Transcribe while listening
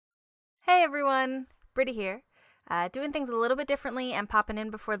Hey everyone, Britta here. Doing things a little bit differently and popping in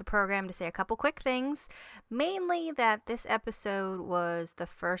before the program to say a couple quick things. Mainly that this episode was the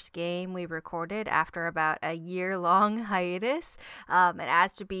first game we recorded after about a year-long hiatus. And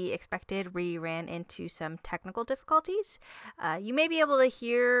as to be expected, we ran into some technical difficulties. You may be able to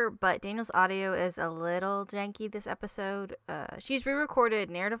hear, but Daniel's audio is a little janky this episode. She's re-recorded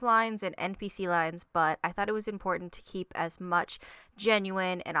narrative lines and NPC lines, but I thought it was important to keep as much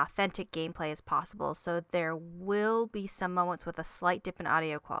genuine and authentic gameplay as possible, so there will be some moments with a slight dip in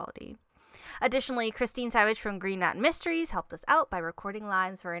audio quality. Additionally, Christine Savage from Green Mountain Mysteries helped us out by recording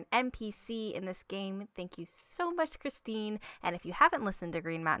lines for an NPC in this game. Thank you so much, Christine. And if you haven't listened to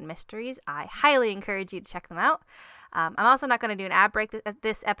Green Mountain Mysteries, I highly encourage you to check them out. I'm also not going to do an ad break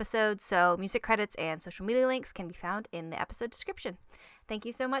this episode, so music credits and social media links can be found in the episode description. Thank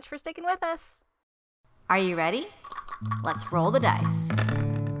you so much for sticking with us. Are you ready? Let's roll the dice.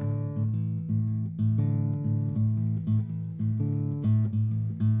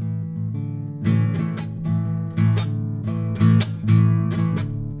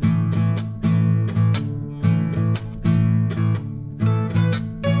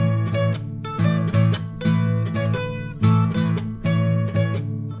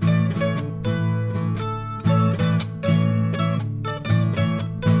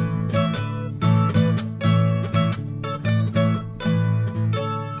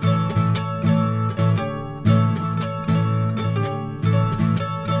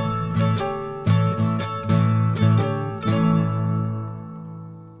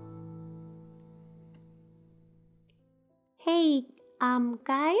 Hey,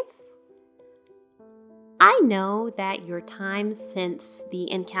 guys? I know that your time since the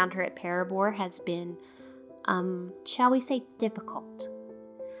encounter at Parabor has been, shall we say, difficult.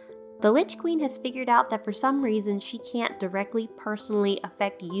 The Lich Queen has figured out that for some reason she can't directly personally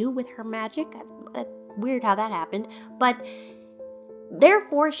affect you with her magic. Weird how that happened, but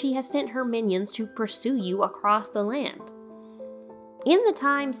therefore she has sent her minions to pursue you across the land. In the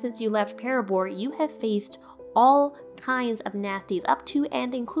time since you left Parabor, you have faced all kinds of nasties, up to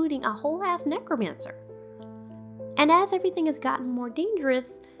and including a whole ass necromancer. And as everything has gotten more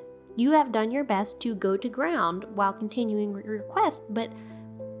dangerous, you have done your best to go to ground while continuing your quest, but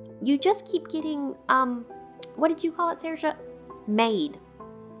you just keep getting, what did you call it, Saoirse? Made.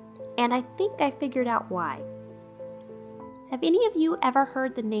 And I think I figured out why. Have any of you ever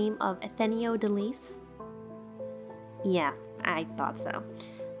heard the name of Athenio de Lys? Yeah, I thought so.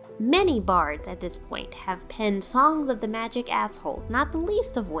 Many bards at this point have penned songs of the magic assholes, not the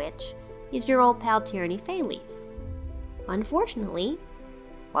least of which is your old pal Tyranny Fayleaf. Unfortunately,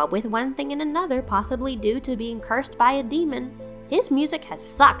 while with one thing and another possibly due to being cursed by a demon, his music has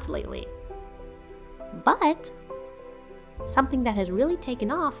sucked lately. But something that has really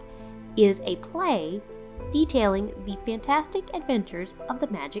taken off is a play detailing the fantastic adventures of the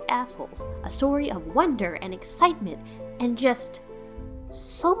magic assholes, a story of wonder and excitement and just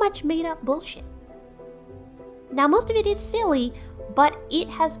so much made up bullshit. Now, most of it is silly, but it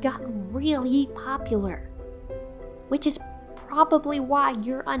has gotten really popular, which is probably why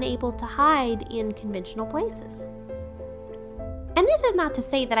you're unable to hide in conventional places. And this is not to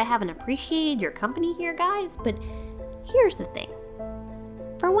say that I haven't appreciated your company here, guys, but here's the thing.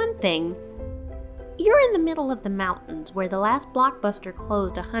 For one thing, you're in the middle of the mountains where the last Blockbuster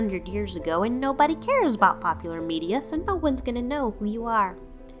closed 100 years ago and nobody cares about popular media, so no one's gonna know who you are.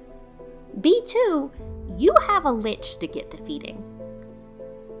 B2, you have a lich to get defeating.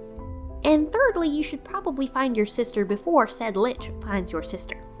 And thirdly, you should probably find your sister before said lich finds your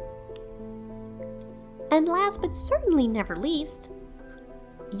sister. And last but certainly never least,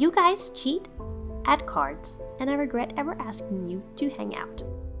 you guys cheat at cards, and I regret ever asking you to hang out.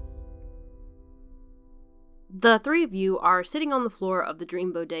 The three of you are sitting on the floor of the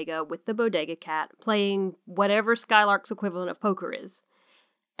Dream Bodega with the Bodega Cat, playing whatever Skylark's equivalent of poker is.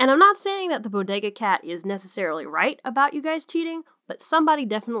 And I'm not saying that the Bodega Cat is necessarily right about you guys cheating, but somebody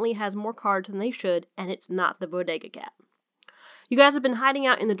definitely has more cards than they should, and it's not the Bodega Cat. You guys have been hiding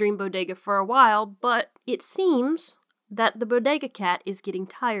out in the Dream Bodega for a while, but it seems that the Bodega Cat is getting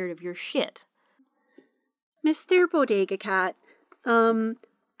tired of your shit. Mr. Bodega Cat, I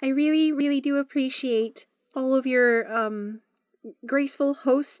really do appreciate all of your, graceful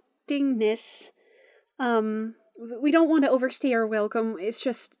hostingness. We don't want to overstay our welcome. It's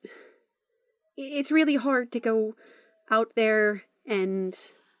just, it's really hard to go out there and,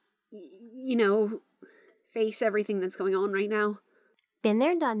 face everything that's going on right now. Been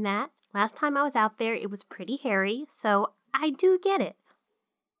there, done that. Last time I was out there, it was pretty hairy, so I do get it.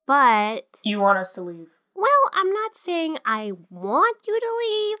 But You want us to leave? Well, I'm not saying I want you to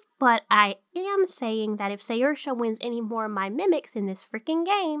leave, but I am saying that if Saoirse wins any more of my mimics in this freaking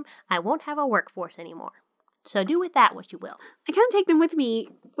game, I won't have a workforce anymore. So do with that what you will. I can't take them with me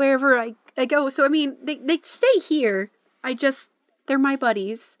wherever I go. So, I mean, they stay here. They're my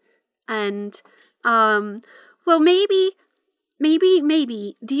buddies. And, well, maybe,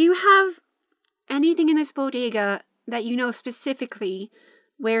 do you have anything in this bodega that you know specifically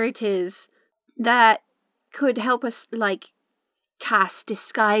where it is that could help us, like, cast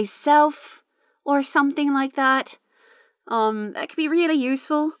disguise self or something like that? That could be really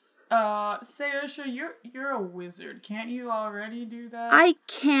useful. Saoirse, you're a wizard. Can't you already do that? I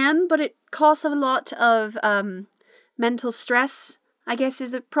can, but it costs a lot of mental stress, I guess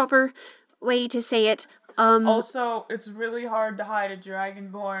is the proper way to say it. Also, it's really hard to hide a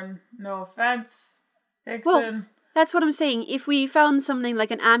dragonborn. No offense, Ixen. Well, that's what I'm saying. If we found something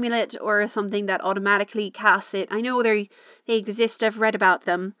like an amulet or something that automatically casts it, I know they exist. I've read about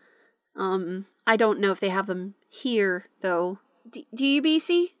them. I don't know if they have them here though. Do you,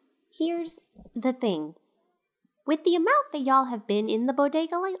 BC? Here's the thing. With the amount that y'all have been in the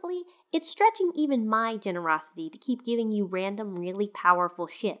bodega lately, it's stretching even my generosity to keep giving you random, really powerful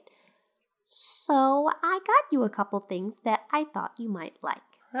shit. So I got you a couple things that I thought you might like.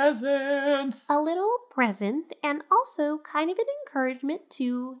 Presents! A little present, and also kind of an encouragement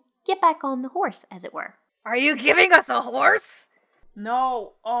to get back on the horse, as it were. Are you giving us a horse?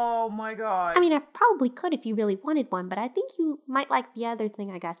 No, oh my god. I mean, I probably could if you really wanted one, but I think you might like the other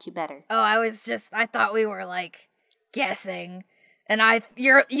thing I got you better. Oh, I thought we were, like, guessing. And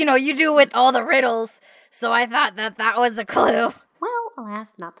you do with all the riddles, so I thought that was a clue. Well,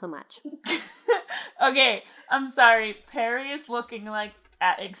 alas, not so much. Okay, I'm sorry. Perry is looking like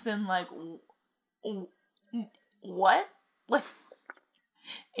at Ixen like, what? Like,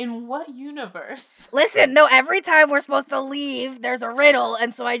 in what universe? Listen, no, every time we're supposed to leave, there's a riddle,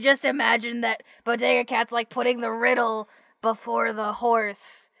 and so I just imagined that Bodega Cat's like putting the riddle before the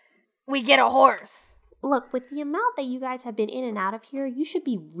horse. We get a horse. Look, with the amount that you guys have been in and out of here, you should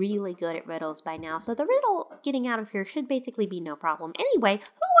be really good at riddles by now, so the riddle getting out of here should basically be no problem. Anyway,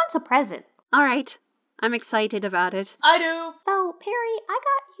 who wants a present? All right. I'm excited about it. I do. So, Perry, I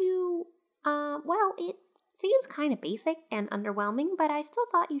got you, well, it seems kind of basic and underwhelming, but I still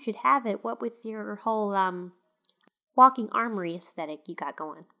thought you should have it, what with your whole, walking armory aesthetic you got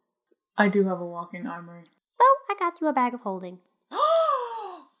going. I do have a walking armory. So, I got you a bag of holding.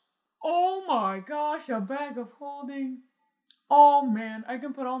 Oh my gosh, a bag of holding. Oh man, I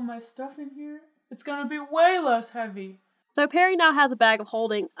can put all my stuff in here. It's gonna be way less heavy. So Perry now has a bag of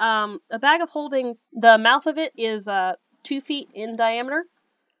holding. A bag of holding, the mouth of it is 2 feet in diameter.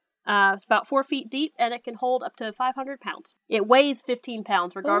 It's about 4 feet deep, and it can hold up to 500 pounds. It weighs 15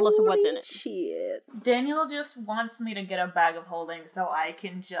 pounds, regardless of what's in it. Shit. Daniel just wants me to get a bag of holding so I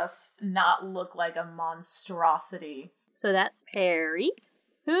can just not look like a monstrosity. So that's Perry.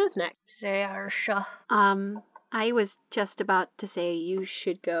 Who's next? Saoirse. I was just about to say you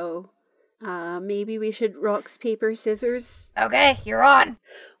should go. Maybe we should rocks, paper, scissors. Okay, you're on.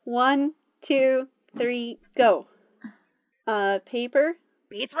 1, 2, 3, go. Paper?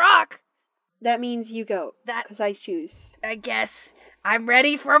 Beats rock. That means you go. That- because I choose. I guess I'm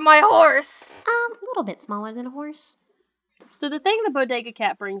ready for my horse. A little bit smaller than a horse. So the thing the Bodega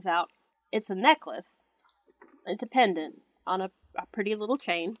Cat brings out, it's a necklace. It's a pendant on a pretty little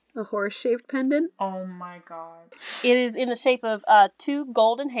chain. A horse-shaped pendant? Oh my god. It is in the shape of 2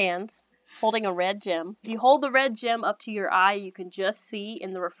 golden hands holding a red gem. If you hold the red gem up to your eye, you can just see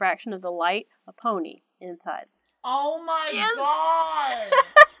in the refraction of the light a pony inside. Oh my god!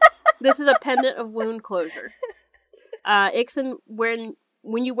 This is a pendant of wound closure. Ixen, when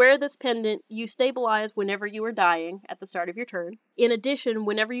you wear this pendant, you stabilize whenever you are dying at the start of your turn. In addition,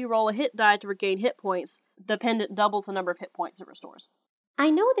 whenever you roll a hit die to regain hit points, the pendant doubles the number of hit points it restores.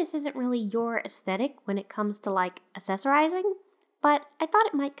 I know this isn't really your aesthetic when it comes to, like, accessorizing, but I thought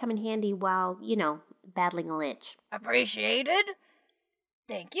it might come in handy while, battling a lich. Appreciated.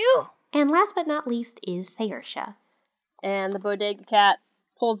 Thank you. And last but not least is Saoirse. And the Bodega Cat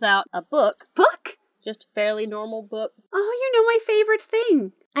pulls out a book. Book? Just a fairly normal book. Oh, you know my favorite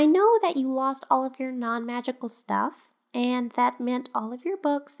thing. I know that you lost all of your non-magical stuff, and that meant all of your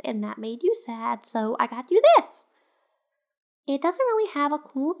books, and that made you sad, so I got you this. It doesn't really have a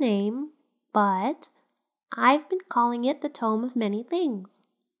cool name, but I've been calling it the Tome of Many Things.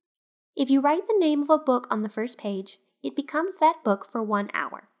 If you write the name of a book on the first page, it becomes that book for 1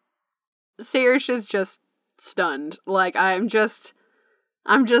 hour. Saoirse's just stunned. Like, I'm just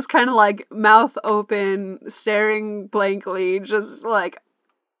kind of like mouth open, staring blankly, just like,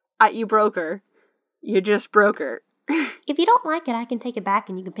 you broke her. You just broke her. If you don't like it, I can take it back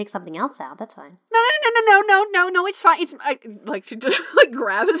and you can pick something else out. That's fine. No, it's fine. Like she just like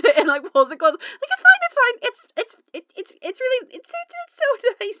grabs it and like pulls it close. Like it's fine. It's really it's so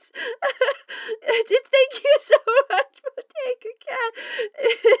nice. Thank you so much, Bodega Cat.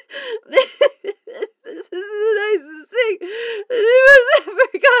 This is the nicest thing. You must have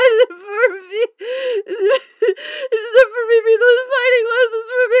forgotten it for me. Except for maybe those fighting lessons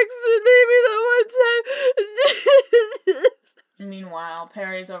from Ixon, maybe that one time. Meanwhile,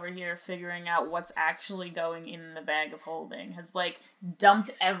 Perry's over here figuring out what's actually going in the bag of holding. Has, like,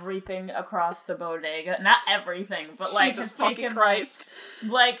 dumped everything across the bodega. Not everything, but, like, Jesus has taken, Christ.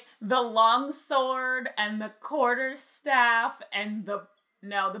 like, the long sword and the quarterstaff and the...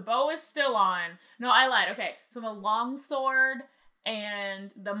 No, the bow is still on. No, I lied. Okay, so the long sword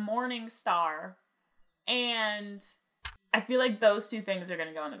and the morning star, and I feel like those two things are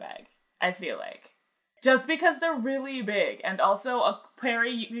gonna go in the bag. I feel like. Just because they're really big. And also,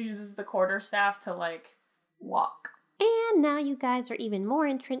 Perry uses the quarterstaff to, like, walk. And now you guys are even more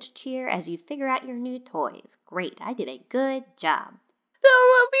entrenched here as you figure out your new toys. Great, I did a good job. No,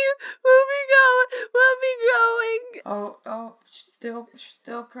 we'll be going. Oh, she's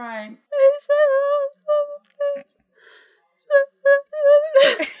still crying.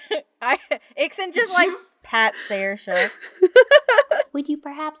 Ixon just like pats Saoirse. Would you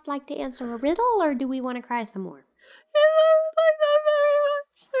perhaps like to answer a riddle, or do we want to cry some more? I would like that very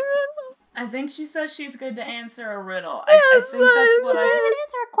much. A riddle. I think she says she's good to answer a riddle. I think that's what I didn't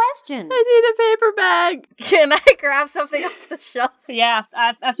answer a question. I need a paper bag. Can I grab something off the shelf? Yeah,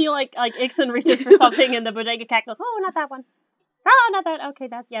 I feel like Ixon reaches for something and the bodega cat goes, oh, not that one. Oh, not that. Okay,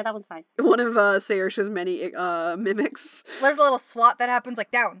 that one's fine. One of Saoirse's many mimics. There's a little swat that happens,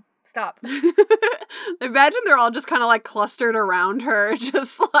 like, down. Stop. Imagine they're all just kind of like clustered around her,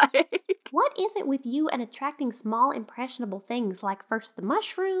 just like... What is it with you and attracting small, impressionable things like first the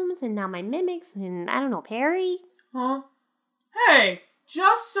mushrooms and now my mimics and, I don't know, Perry? Huh? Hey,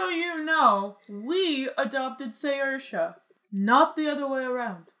 just so you know, we adopted Saoirse, not the other way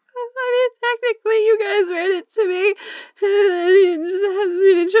around. I mean, technically you guys read it to me, and then he just has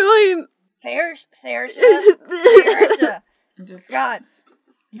me to join. Saoirse. Just... God.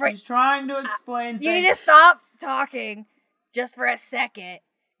 He's trying to explain You need things. to stop talking just for a second.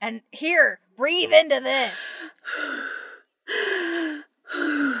 And here, breathe into this.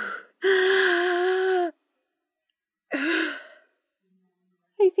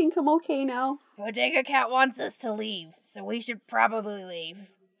 I think I'm okay now. Bodega Cat wants us to leave, so we should probably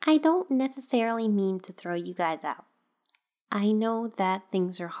leave. I don't necessarily mean to throw you guys out. I know that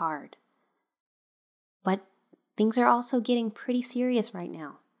things are hard. But things are also getting pretty serious right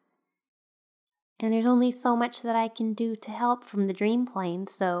now. And there's only so much that I can do to help from the dream plane,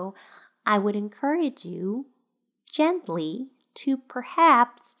 so I would encourage you, gently, to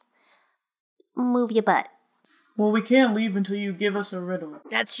perhaps move your butt. Well, we can't leave until you give us a riddle.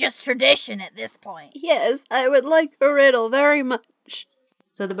 That's just tradition at this point. Yes, I would like a riddle very much.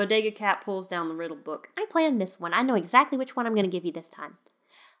 So the bodega cat pulls down the riddle book. I planned this one. I know exactly which one I'm going to give you this time.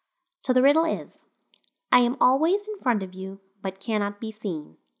 So the riddle is, I am always in front of you, but cannot be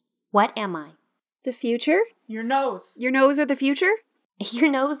seen. What am I? The future? Your nose. Your nose or the future? Your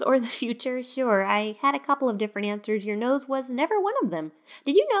nose or the future? Sure, I had a couple of different answers. Your nose was never one of them.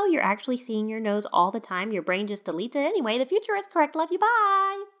 Did you know you're actually seeing your nose all the time? Your brain just deletes it anyway. The future is correct. Love you.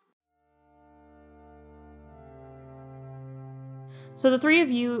 Bye! So the three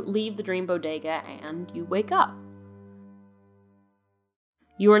of you leave the dream bodega and you wake up.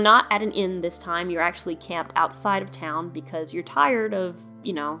 You are not at an inn this time. You're actually camped outside of town because you're tired of,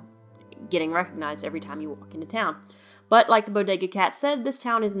 getting recognized every time you walk into town. But like the bodega cat said, this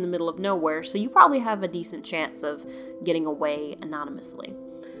town is in the middle of nowhere, so you probably have a decent chance of getting away anonymously.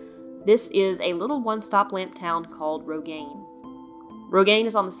 This is a little one-stop lamp town called Rogaine. Rogaine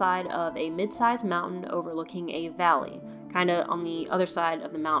is on the side of a mid-sized mountain overlooking a valley, kind of on the other side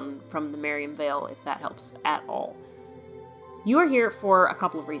of the mountain from the Merriam Vale, if that helps at all. You are here for a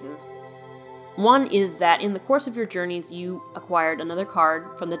couple of reasons. One is that in the course of your journeys, you acquired another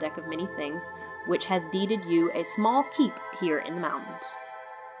card from the Deck of Many Things, which has deeded you a small keep here in the mountains,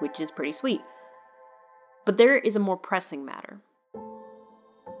 which is pretty sweet. But there is a more pressing matter.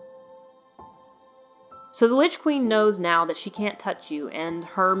 So the Lich Queen knows now that she can't touch you, and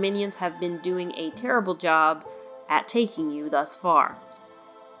her minions have been doing a terrible job at taking you thus far.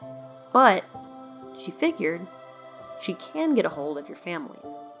 But she figured she can get a hold of your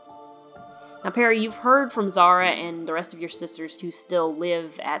families. Now, Perry, you've heard from Zara and the rest of your sisters who still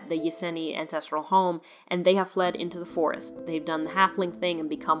live at the Yeseni ancestral home, and they have fled into the forest. They've done the halfling thing and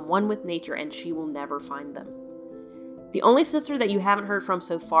become one with nature, and she will never find them. The only sister that you haven't heard from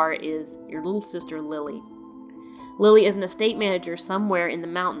so far is your little sister, Lily. Lily is an estate manager somewhere in the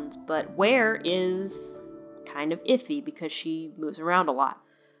mountains, but where is kind of iffy because she moves around a lot.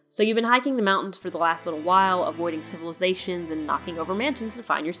 So you've been hiking the mountains for the last little while, avoiding civilizations and knocking over mansions to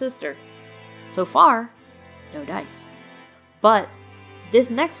find your sister. So far, no dice. But this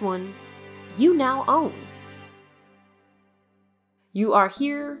next one, you now own. You are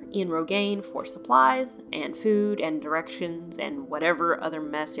here in Rogaine for supplies and food and directions and whatever other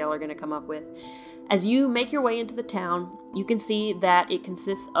mess y'all are going to come up with. As you make your way into the town, you can see that it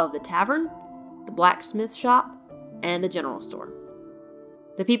consists of the tavern, the blacksmith shop, and the general store.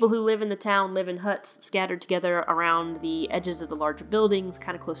 The people who live in the town live in huts scattered together around the edges of the larger buildings,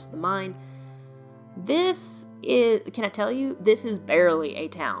 kind of close to the mine. This is, can I tell you, this is barely a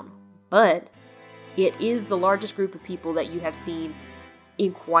town, but it is the largest group of people that you have seen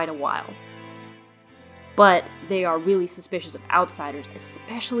in quite a while. But they are really suspicious of outsiders,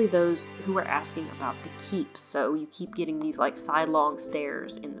 especially those who are asking about the keep, so you keep getting these like sidelong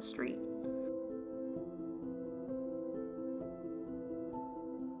stares in the street.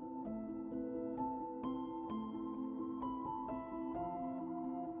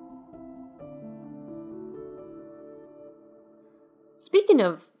 Speaking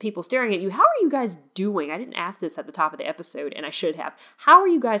of people staring at you, how are you guys doing? I didn't ask this at the top of the episode, and I should have. How are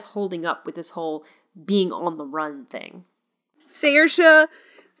you guys holding up with this whole being on the run thing? Saoirse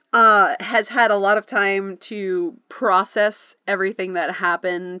has had a lot of time to process everything that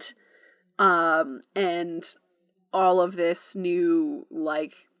happened, and all of this new,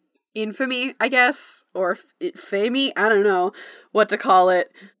 like, infamy, I guess, or famey, I don't know what to call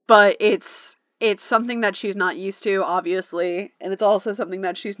it, but it's something that she's not used to, obviously, and it's also something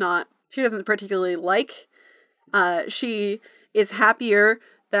that she doesn't particularly like. She is happier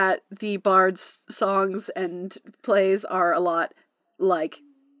that the Bard's songs and plays are a lot, like,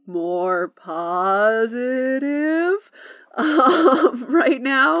 more positive right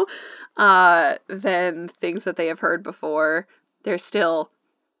now than things that they have heard before. They're still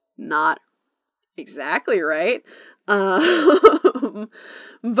not exactly right.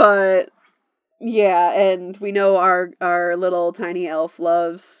 But yeah, and we know our little tiny elf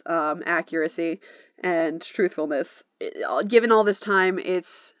loves accuracy and truthfulness. Given all this time,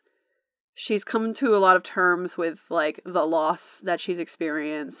 she's come to a lot of terms with, like, the loss that she's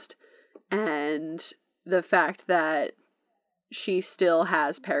experienced and the fact that she still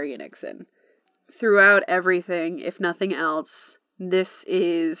has Perry and Ixen. Throughout everything, if nothing else, this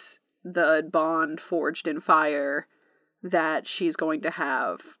is the bond forged in fire that she's going to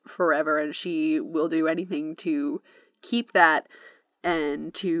have forever, and she will do anything to keep that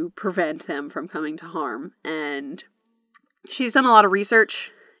and to prevent them from coming to harm. And she's done a lot of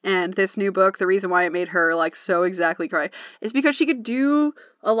research, and this new book, the reason why it made her, like, so exactly cry is because she could do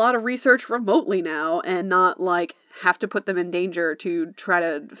a lot of research remotely now and not, like, have to put them in danger to try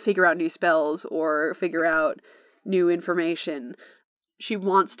to figure out new spells or figure out new information. She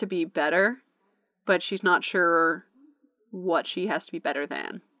wants to be better, but she's not sure what she has to be better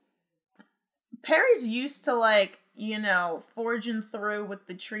than. Perry's used to, like, you know, forging through with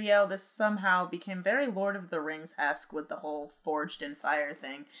the trio. This somehow became very Lord of the Rings-esque with the whole forged in fire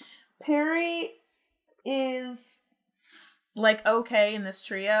thing. Perry is, like, okay in this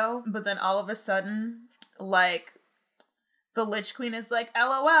trio, but then all of a sudden, like, the Lich Queen is like,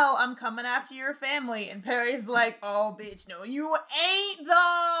 LOL, I'm coming after your family. And Perry's like, oh, bitch, no, you ain't,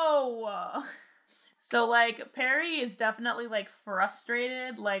 though! So, like, Perry is definitely, like,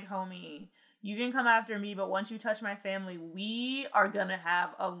 frustrated, like, homie, you can come after me, but once you touch my family, we are gonna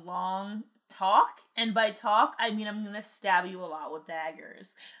have a long talk. And by talk, I mean I'm gonna stab you a lot with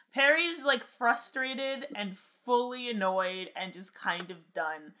daggers. Perry is, like, frustrated and fully annoyed and just kind of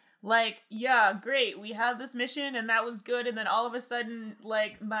done. Like, yeah, great, we had this mission and that was good, and then all of a sudden,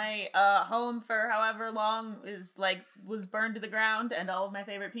 like, my home for however long was burned to the ground, and all of my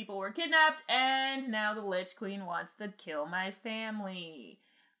favorite people were kidnapped, and now the Lich Queen wants to kill my family.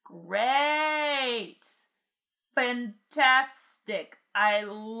 Great! Fantastic! I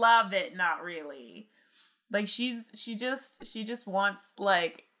love it, not really. Like, she just wants,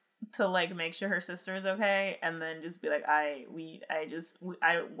 like, to, like, make sure her sister is okay, and then just be like, I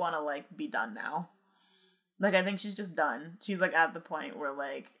want to, like, be done now. Like, I think she's just done. She's, like, at the point where,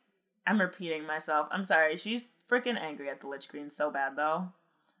 like, I'm repeating myself. I'm sorry, she's freaking angry at the Lich Queen so bad, though.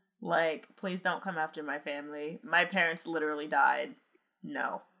 Like, please don't come after my family. My parents literally died.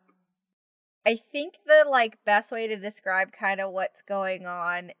 No. I think the, like, best way to describe kind of what's going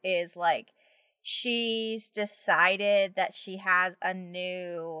on is, like, she's decided that she has a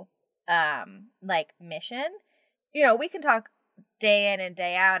new, like, mission. You know, we can talk day in and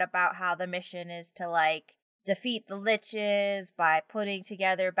day out about how the mission is to, like, defeat the Liches by putting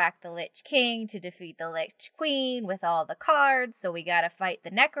together back the Lich King to defeat the Lich Queen with all the cards. So we gotta fight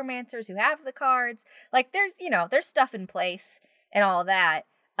the necromancers who have the cards. Like, there's, you know, there's stuff in place and all that.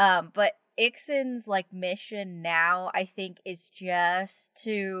 But Ixen's, like, mission now, I think, is just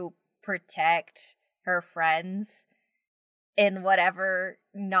to protect her friends in whatever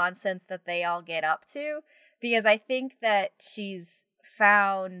nonsense that they all get up to. Because I think that she's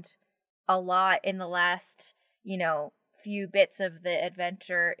found a lot in the last, you know, few bits of the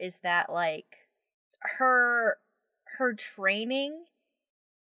adventure is that, like, her training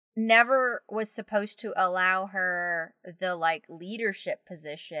never was supposed to allow her the, like, leadership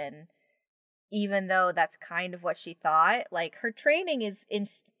position, even though that's kind of what she thought. Like, her training is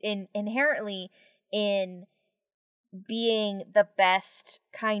inherently in being the best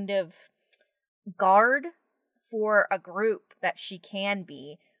kind of guard for a group that she can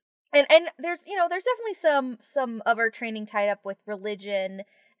be. And there's, you know, there's definitely some of her training tied up with religion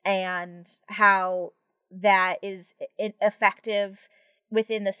and how that is effective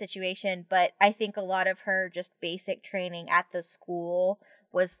within the situation, but I think a lot of her just basic training at the school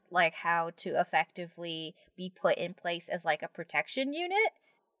was, like, how to effectively be put in place as, like, a protection unit.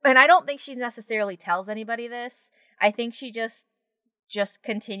 And I don't think she necessarily tells anybody this. I think she just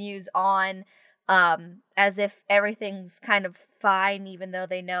continues on as if everything's kind of fine, even though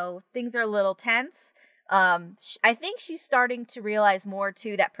they know things are a little tense. I think she's starting to realize more,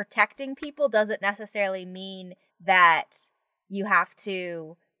 too, that protecting people doesn't necessarily mean that you have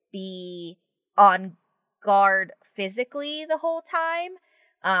to be on guard physically the whole time.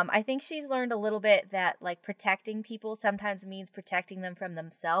 I think she's learned a little bit that, like, protecting people sometimes means protecting them from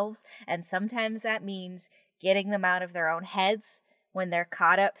themselves, and sometimes that means getting them out of their own heads when they're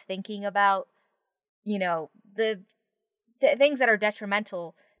caught up thinking about, you know, the things that are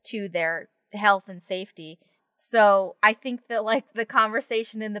detrimental to their health and safety. So I think that, like, the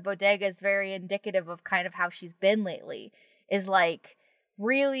conversation in the bodega is very indicative of kind of how she's been lately, is, like,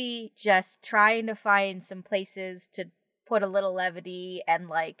 really just trying to find some places to put a little levity, and,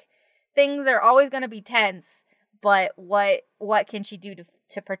 like, things are always going to be tense, but what can she do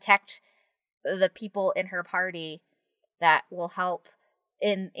to protect the people in her party that will help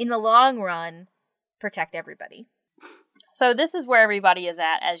in the long run protect everybody. So this is where everybody is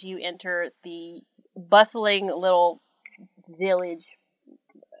at as you enter the bustling little village,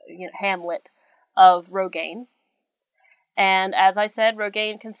 hamlet of Rogaine. And as I said,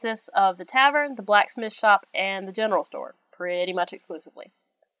 Rogaine consists of the tavern, the blacksmith shop, and the general store, pretty much exclusively.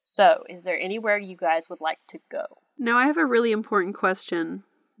 So, is there anywhere you guys would like to go? Now, I have a really important question.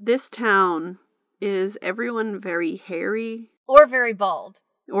 This town, is everyone very hairy? Or very bald?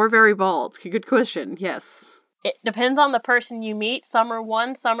 Or very bald. Good question, yes. It depends on the person you meet. Some are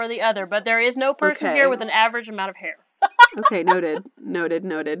one, some are the other. But there is no person here with an average amount of hair. Okay, noted.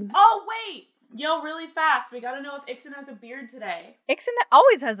 Oh, wait! Yo, really fast. We gotta know if Ixen has a beard today. Ixen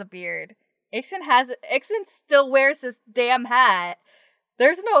always has a beard. Ixen still wears this damn hat.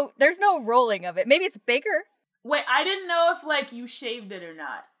 There's no rolling of it. Maybe it's bigger. Wait, I didn't know if, like, you shaved it or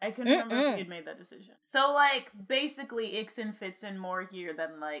not. I couldn't remember if you had made that decision. So, like, basically, Ixen fits in more here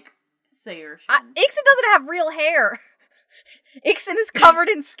than, like, Saoirse. Ixen doesn't have real hair. Ixen is covered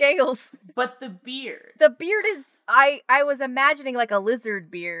in scales. But the beard. The beard is, I was imagining, like, a lizard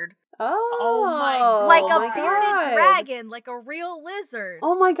beard. Oh my God. Like a bearded dragon, like a real lizard.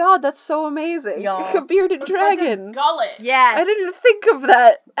 Oh my god, that's so amazing. Y'all. A bearded dragon. Like a gullet. Yes. I didn't think of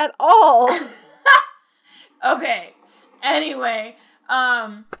that at all. Okay. Anyway,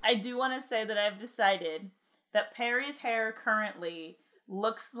 I do want to say that I've decided that Perry's hair currently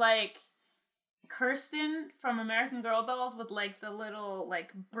looks like Kirsten from American Girl Dolls with, like, the little,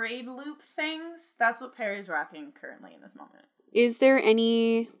 like, braid loop things. That's what Perry's rocking currently in this moment. Is there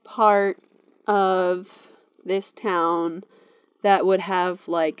any part of this town that would have,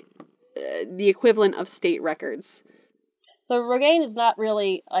 like, the equivalent of state records? So Rogaine is not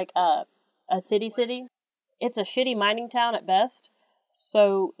really, like, a city. It's a shitty mining town at best.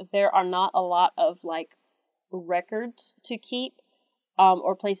 So there are not a lot of, like, records to keep,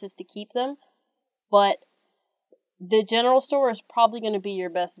 or places to keep them. But The general store is probably going to be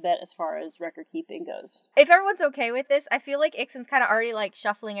your best bet as far as record keeping goes. If everyone's okay with this, I feel like Ixon's kind of already like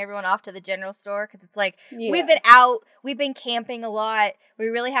shuffling everyone off to the general store because it's like we've been out, we've been camping a lot, we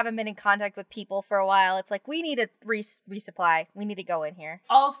really haven't been in contact with people for a while. It's like we need a resupply. We need to go in here.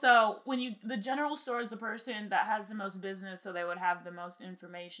 Also, the general store is the person that has the most business, so they would have the most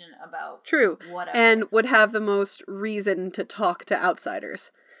information about True. whatever. And would have the most reason to talk to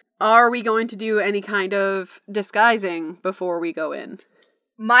outsiders. Are we going to do any kind of disguising before we go in?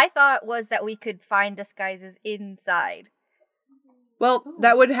 My thought was that we could find disguises inside. Well,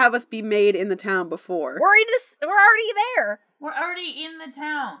 that would have us be made in the town before. We're already there. We're already in the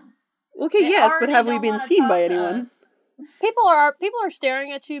town. Okay, They yes, but already have we don't been wanna seen talk by to anyone? us. People are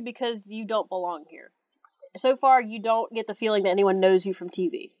staring at you because you don't belong here. So far, you don't get the feeling that anyone knows you from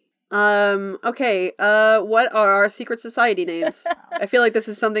TV. Okay, what are our secret society names? I feel like this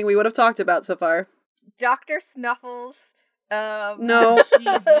is something we would have talked about so far. Dr. Snuffles. No.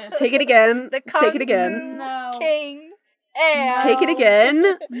 Jesus. Take it again. The Take it again. No. King. And Take it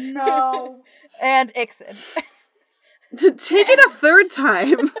again. No. And Ixon. Take it a third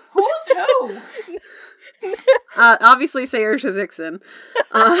time. Who's who? Obviously Saoirse Ixon.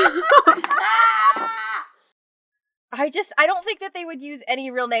 I don't think that they would use any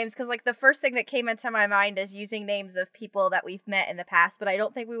real names because, like, the first thing that came into my mind is using names of people that we've met in the past, but I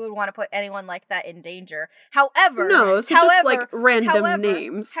don't think we would want to put anyone like that in danger. However, just like random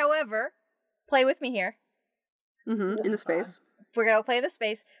names. However, play with me here. In the space. We're gonna play the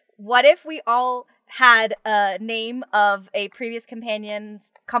space. What if we all had a name of a previous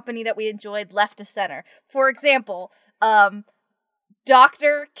companion's company that we enjoyed left of center? For example,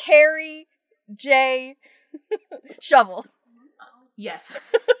 Dr. Carrie J. Shovel. Yes.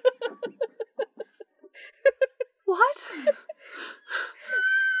 What?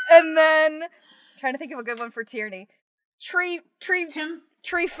 And then trying to think of a good one for Tierney. Treefendale.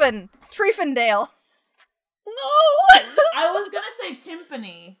 No! I was gonna say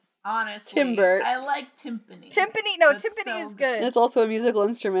timpani, honestly. Timber. I like timpani. Timpani? No, That's timpani so is good. It's also a musical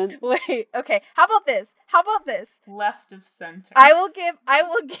instrument. Wait, okay. How about this? Left of center. I will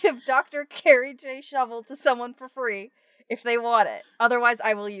give Dr. Carrie J. Shovel to someone for free if they want it. Otherwise,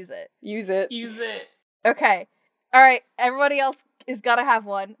 I will use it. Use it. Use it. Okay. All right. Everybody else is gotta have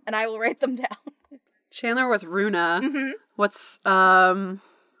one, and I will write them down. Chandler was Runa. Mm-hmm.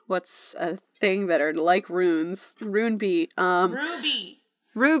 What's a thing that are like runes? Runebee. Ruby.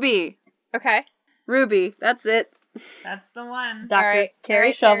 Ruby. Okay. Ruby. That's it. That's the one. Dr. All right,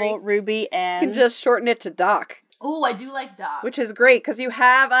 Carrie Carrie. Shovel, Ruby, You and... can just shorten it to Doc. Oh, I do like Doc. Which is great, because you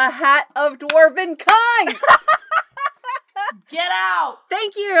have a hat of dwarven kind! Get out!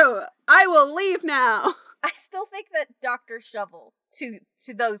 Thank you! I will leave now! I still think that Dr. Shovel, to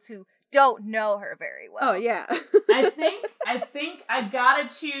those who don't know her very well. Oh, yeah. I think I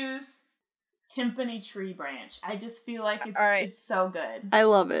gotta choose Timpani Tree Branch. I just feel like it's so good. I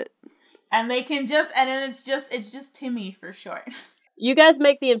love it. And they can then it's just Timmy for short. You guys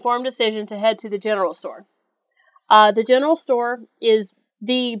make the informed decision to head to the general store. The general store is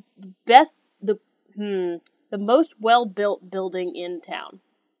the most well-built building in town.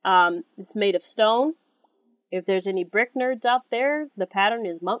 It's made of stone. If there's any brick nerds out there, the pattern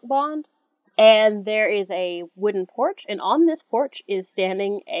is monk bond. And there is a wooden porch, and on this porch is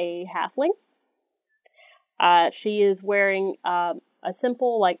standing a halfling. She is wearing a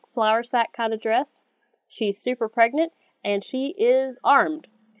simple, like, flower sack kind of dress. She's super pregnant, and she is armed.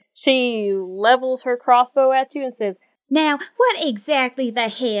 She levels her crossbow at you and says, "Now, what exactly the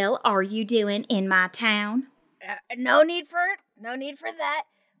hell are you doing in my town?" No need for that.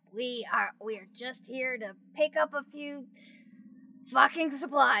 We're just here to pick up a few fucking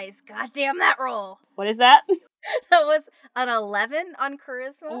supplies. Goddamn that roll. What is that? That was an 11 on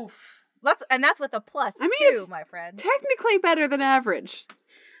charisma. Oof. That's with a plus I mean, too, it's my friend. Technically better than average.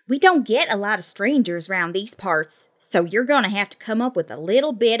 We don't get a lot of strangers round these parts, so you're gonna have to come up with a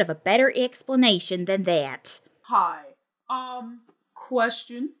little bit of a better explanation than that. Hi.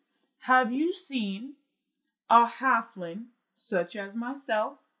 Question. Have you seen a halfling such as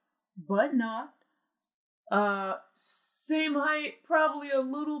myself, but not, same height, probably a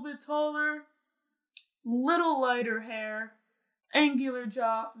little bit taller, little lighter hair, angular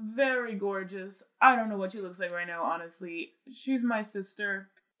jaw, very gorgeous. I don't know what she looks like right now, honestly. She's my sister.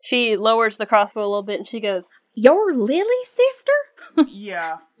 She lowers the crossbow a little bit and she goes, Your Lily sister?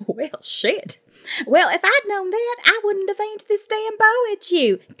 Yeah. Well, shit. Well, if I'd known that, I wouldn't have aimed this damn bow at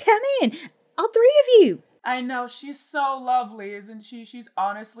you. Come in, all three of you. I know, she's so lovely, isn't she? She's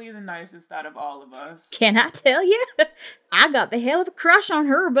honestly the nicest out of all of us. Can I tell you? I got the hell of a crush on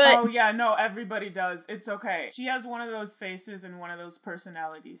her, but... Oh yeah, no, everybody does. It's okay. She has one of those faces and one of those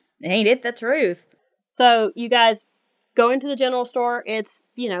personalities. Ain't it the truth? So you guys go into the general store. It's,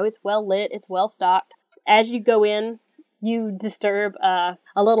 it's well lit. It's well stocked. As you go in, you disturb a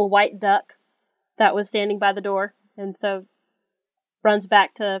little white duck that was standing by the door. And so runs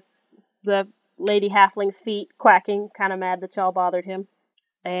back to the lady halfling's feet, quacking, kind of mad that y'all bothered him.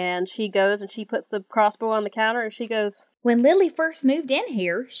 And she goes and she puts the crossbow on the counter and she goes, When Lily first moved in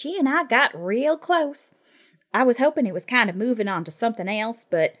here, she and I got real close. I was hoping it was kind of moving on to something else,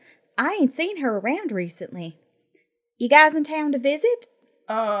 but I ain't seen her around recently. You guys in town to visit?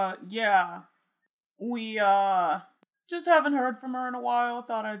 Yeah. We, just haven't heard from her in a while.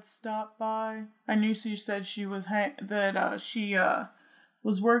 Thought I'd stop by. I knew she said she was, she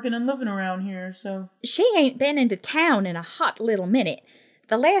was working and living around here, so. She ain't been into town in a hot little minute.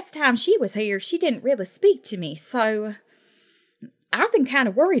 The last time she was here, she didn't really speak to me, so I've been kind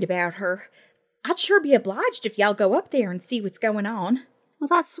of worried about her. I'd sure be obliged if y'all go up there and see what's going on. Well,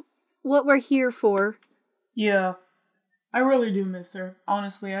 that's what we're here for. Yeah. I really do miss her.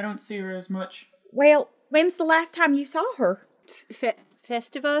 Honestly, I don't see her as much. Well, when's the last time you saw her?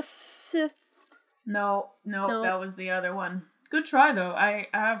 Festivus? No, that was the other one. Good try, though. I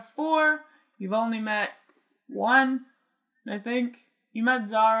have 4. You've only met 1, I think. You met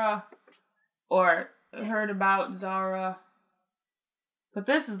Zara, or heard about Zara. But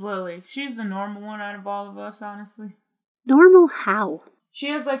this is Lily. She's the normal one out of all of us, honestly. Normal how? She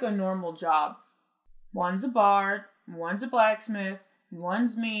has, like, a normal job. One's a bard, one's a blacksmith,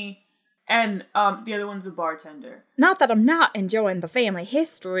 one's me, and the other one's a bartender. Not that I'm not enjoying the family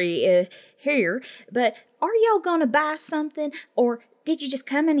history here, but are y'all gonna buy something, or did you just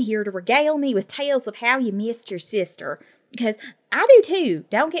come in here to regale me with tales of how you missed your sister? Because I do too,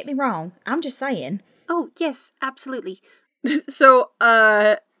 don't get me wrong, I'm just saying. Oh, yes, absolutely. So,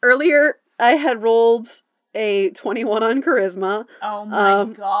 earlier I had rolled a 21 on charisma. Oh my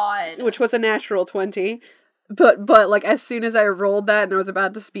god. Which was a natural 20. But like, as soon as I rolled that and I was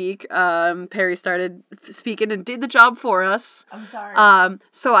about to speak, Perry started speaking and did the job for us. I'm sorry.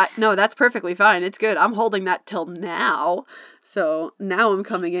 No, that's perfectly fine. It's good. I'm holding that till now. So now I'm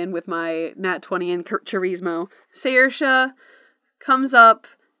coming in with my nat 20 and charisma. Saoirse comes up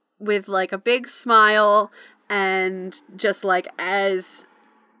with, like, a big smile and just, like, as,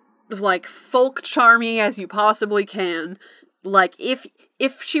 like, folk charming as you possibly can. Like, if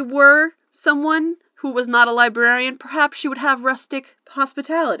she were someone who was not a librarian, perhaps she would have rustic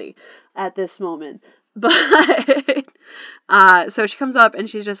hospitality at this moment. But, so she comes up and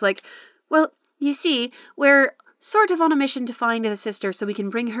she's just like, well, you see, we're sort of on a mission to find the sister so we can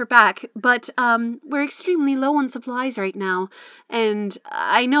bring her back, but, we're extremely low on supplies right now, and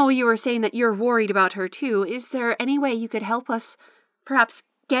I know you were saying that you're worried about her too. Is there any way you could help us perhaps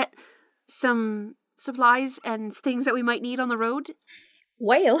get some supplies and things that we might need on the road?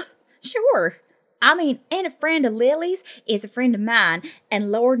 Well, sure. I mean, and a friend of Lily's is a friend of mine,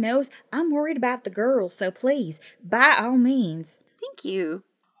 and Lord knows I'm worried about the girls, so please, by all means. Thank you.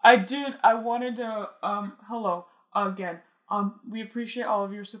 I wanted to, hello, again, we appreciate all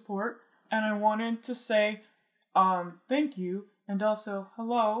of your support, and I wanted to say, thank you, and also,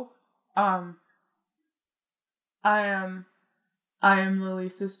 hello, I am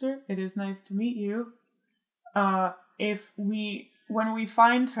Lily's sister. It is nice to meet you. When we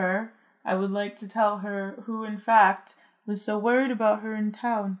find her, I would like to tell her who, in fact, was so worried about her in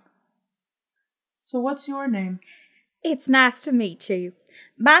town. So what's your name? It's nice to meet you.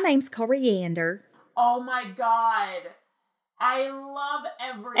 My name's Coriander. Oh my god. I love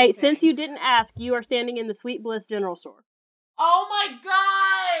everything. Hey, since you didn't ask, you are standing in the Sweet Bliss General Store. Oh my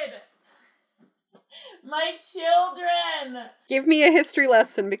god! My children! Give me a history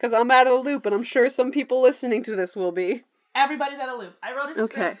lesson, because I'm out of the loop, and I'm sure some people listening to this will be. Everybody's out of the loop. I wrote a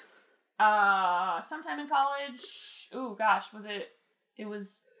script. Okay. Sometime in college. Ooh, gosh, it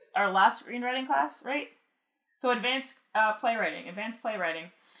was our last screenwriting class, right? So advanced playwriting. And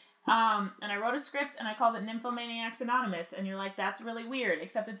I wrote a script and I called it Nymphomaniacs Anonymous, and you're like, that's really weird,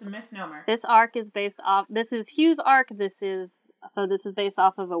 except it's a misnomer. This arc is based off, this is Hugh's arc, this is based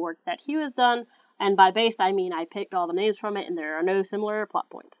off of a work that Hugh has done, and by based I mean I picked all the names from it and there are no similar plot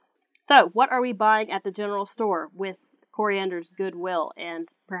points. So, what are we buying at the general store with Coriander's goodwill and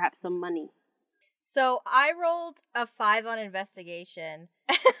perhaps some money? So I rolled a 5 on investigation.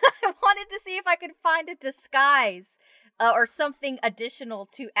 I wanted to see if I could find a disguise or something additional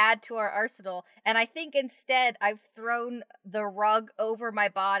to add to our arsenal. And I think instead I've thrown the rug over my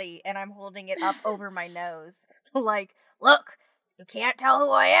body and I'm holding it up over my nose. Like, look, you can't tell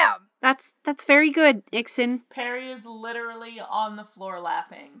who I am. That's very good, Ixon. Perry is literally on the floor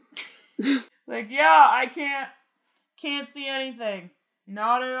laughing. Like, yeah, I can't see anything.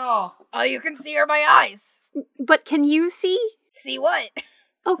 Not at all. All you can see are my eyes. But can you see? See what?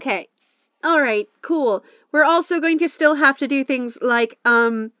 Okay. All right, cool. We're also going to still have to do things like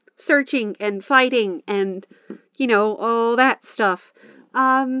searching and fighting and all that stuff.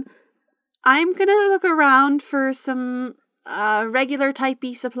 I'm going to look around for some regular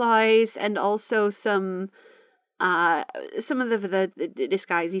typey supplies and also some of the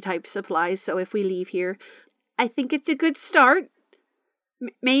disguisey type supplies. So if we leave here, I think it's a good start.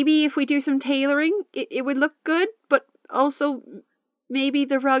 Maybe if we do some tailoring, it would look good, but also maybe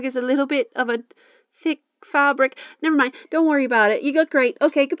the rug is a little bit of a thick fabric. Never mind. Don't worry about it. You look great.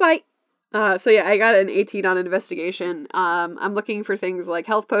 Okay, goodbye. So yeah, I got an 18 on investigation. I'm looking for things like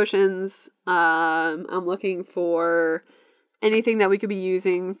health potions. I'm looking for anything that we could be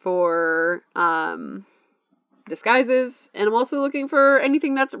using for disguises, and I'm also looking for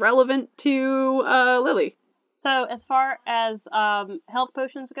anything that's relevant to Lily. So as far as health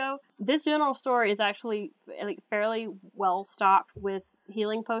potions go, this general store is actually fairly well stocked with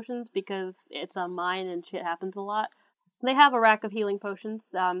healing potions because it's a mine and shit happens a lot. They have a rack of healing potions.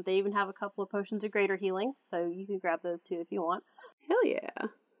 They even have a couple of potions of greater healing, so you can grab those too if you want. Hell yeah.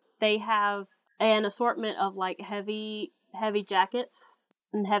 They have an assortment of heavy jackets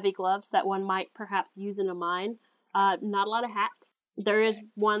and heavy gloves that one might perhaps use in a mine. Not a lot of hats. There is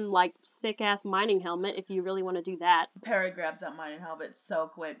one sick-ass mining helmet if you really want to do that. Perry grabs that mining helmet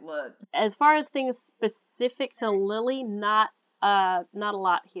so quick, look. As far as things specific to Lily, not a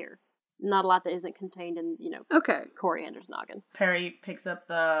lot here. Not a lot that isn't contained in, okay, Coriander's noggin. Perry picks up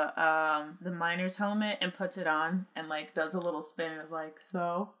the miner's helmet and puts it on and does a little spin and is like,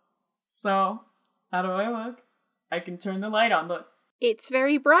 so, how do I look? I can turn the light on, look. It's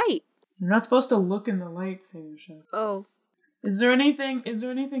very bright. You're not supposed to look in the light, Sayusha. Oh. Is there anything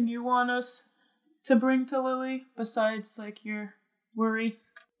you want us to bring to Lily besides your worry?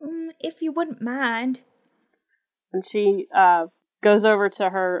 If you wouldn't mind. And she goes over to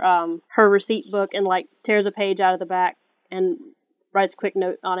her receipt book and tears a page out of the back and writes a quick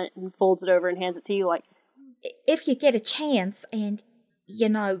note on it and folds it over and hands it to you if you get a chance and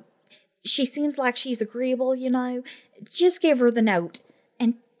she seems like she's agreeable, just give her the note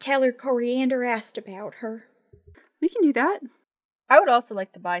and tell her Coriander asked about her. We can do that. I would also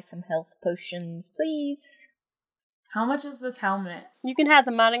like to buy some health potions, please. How much is this helmet? You can have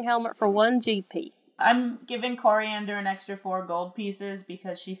the mining helmet for 1 GP. I'm giving Coriander an extra 4 gold pieces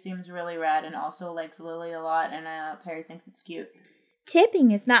because she seems really rad and also likes Lily a lot, and Perry thinks it's cute. Tipping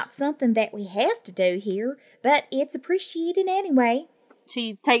is not something that we have to do here, but it's appreciated anyway.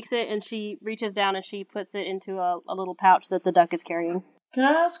 She takes it and she reaches down and she puts it into a little pouch that the duck is carrying. Can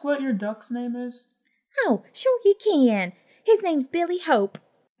I ask what your duck's name is? Oh, sure you can. His name's Billy Hope.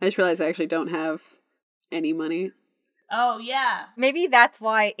 I just realized I actually don't have any money. Oh, yeah. Maybe that's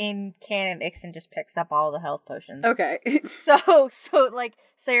why in canon Ixon just picks up all the health potions. Okay. So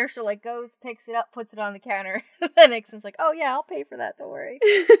Saoirse goes, picks it up, puts it on the counter, and Ixon's like, "Oh yeah, I'll pay for that, don't worry."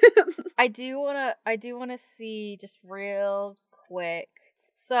 I do wanna see just real quick.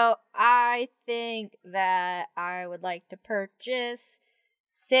 So I think that I would like to purchase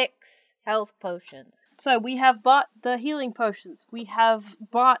 6 health potions. So we have bought the healing potions. We have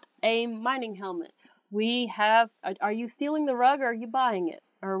bought a mining helmet. We have... Are you stealing the rug or are you buying it?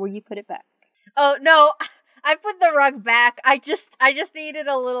 Or will you put it back? Oh, no. I put the rug back. I just needed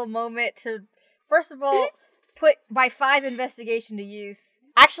a little moment to, first of all, put my 5 investigation to use.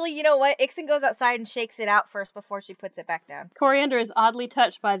 Actually, you know what? Ixon goes outside and shakes it out first before she puts it back down. Coriander is oddly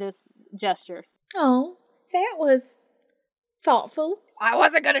touched by this gesture. Oh, that was thoughtful. I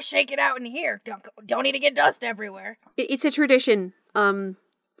wasn't gonna shake it out in here. Don't need to get dust everywhere. It's a tradition,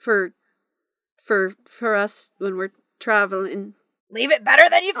 for us when we're traveling. Leave it better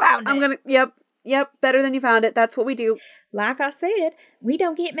than you found it. Yep, better than you found it. That's what we do. Like I said, we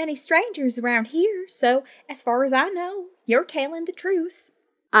don't get many strangers around here, so as far as I know, you're telling the truth.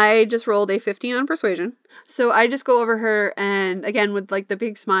 I just rolled a 15 on persuasion. So I just go over her and again with the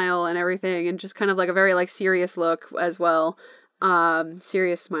big smile and everything and just kind of a very serious look as well.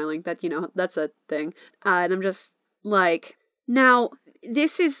 Serious smiling, that, that's a thing. And I'm just now,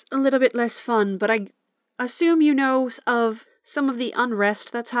 this is a little bit less fun, but I assume you know of some of the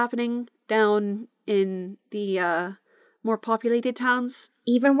unrest that's happening down in the more populated towns.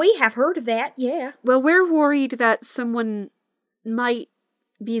 Even we have heard of that, yeah. Well, we're worried that someone might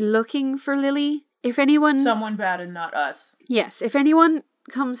be looking for Lily. If anyone... Someone bad and not us. Yes, if anyone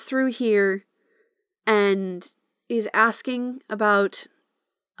comes through here and is asking about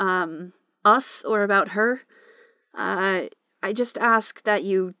us or about her, I just ask that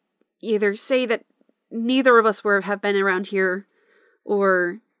you either say that neither of us have been around here,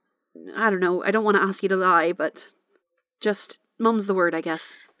 or, I don't know, I don't want to ask you to lie, but just mum's the word, I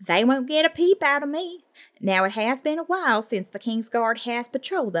guess. They won't get a peep out of me. Now, it has been a while since the Kingsguard has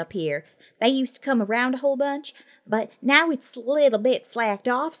patrolled up here. They used to come around a whole bunch, but now it's a little bit slacked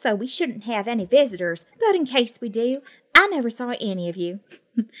off, so we shouldn't have any visitors. But in case we do, I never saw any of you.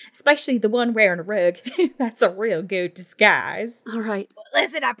 Especially the one wearing a rug. That's a real good disguise. All right.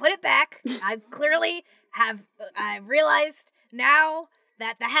 Listen, I put it back. I clearly have I realized now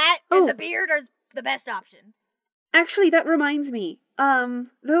that the hat and the beard are the best option. Actually, that reminds me.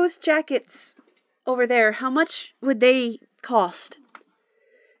 Those jackets over there, how much would they cost?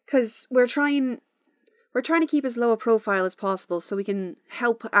 Because we're trying to keep as low a profile as possible so we can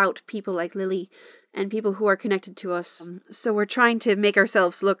help out people like Lily and people who are connected to us. So we're trying to make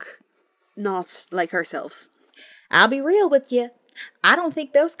ourselves look not like ourselves. I'll be real with you. I don't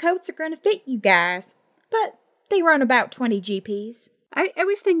think those coats are going to fit you guys, but they run about 20 GPs. I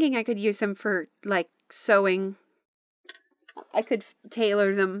was thinking I could use them for, like, sewing. I could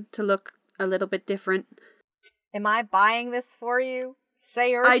tailor them to look a little bit different. Am I buying this for you?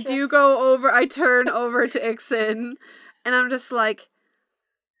 Say Ursha. I turn over to Ixen, and I'm just like,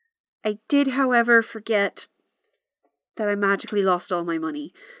 I did, however, forget that I magically lost all my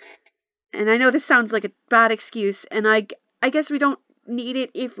money. And I know this sounds like a bad excuse, and I guess we don't need it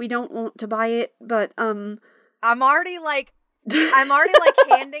if we don't want to buy it, but, I'm already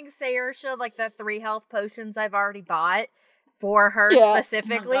handing Saoirse like the 3 health potions I've already bought for her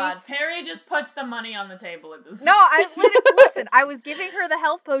specifically. Oh my God. Perry just puts the money on the table at this point. No, listen, I was giving her the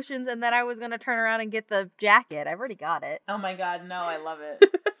health potions and then I was gonna turn around and get the jacket. I've already got it. Oh my God, no, I love it.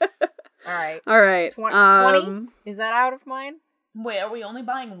 Alright. 20? Is that out of mine? Wait, are we only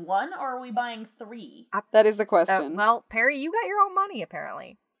buying 1 or are we buying 3? That is the question. Well, Perry, you got your own money,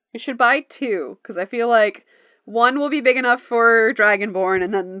 apparently. You should buy 2, because I feel like 1 will be big enough for Dragonborn,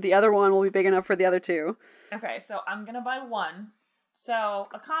 and then the other one will be big enough for the other 2. Okay, so I'm gonna buy 1. So,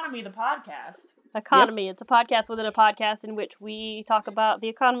 Economy the podcast. Economy. Yep. It's a podcast within a podcast in which we talk about the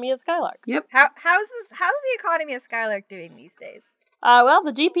economy of Skylark. Yep. How's the economy of Skylark doing these days? Well,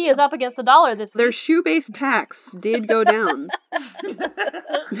 the GP is up against the dollar this week. Their shoe-based tax did go down.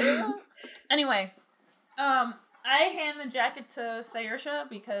 Anyway, I hand the jacket to Saoirse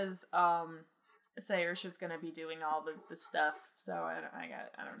because Saoirse's gonna be doing all the stuff. So I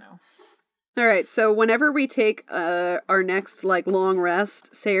don't know. All right, so whenever we take our next long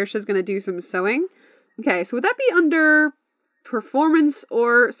rest, Saoirse's gonna do some sewing. Okay, so would that be under performance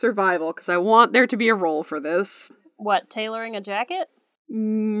or survival? Because I want there to be a roll for this. What, tailoring a jacket?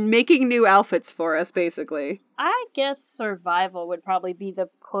 Making new outfits for us, basically. I guess survival would probably be the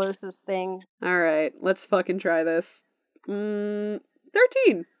closest thing. All right, let's fucking try this. 13.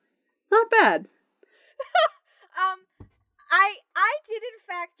 Not bad. I did in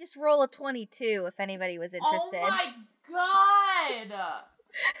fact just roll a 22 if anybody was interested. Oh my God!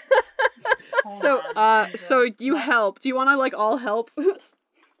 So you help. Do you want to all help?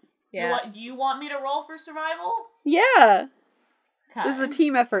 Yeah. Do you want me to roll for survival? Yeah. Okay. This is a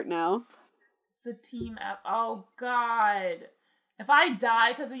team effort now. It's a team Oh God! If I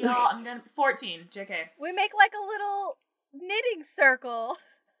die because of y'all, I'm gonna 14. JK. We make a little knitting circle.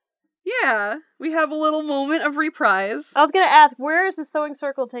 Yeah, we have a little moment of reprise. I was gonna ask, where is the sewing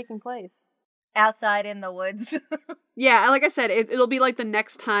circle taking place? Outside in the woods. Yeah, like I said, it'll be the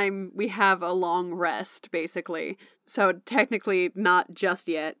next time we have a long rest, basically. So technically not just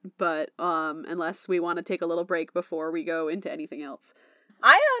yet, but unless we want to take a little break before we go into anything else.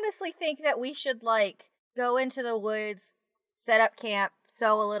 I honestly think that we should go into the woods, set up camp,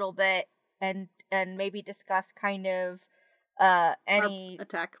 sew a little bit, and maybe discuss kind of any our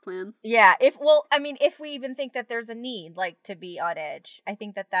attack plan. Yeah, if we even think that there's a need to be on edge. I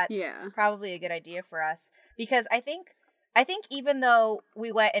think that's probably a good idea for us, because I think even though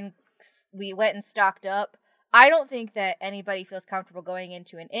we went and stocked up, I don't think that anybody feels comfortable going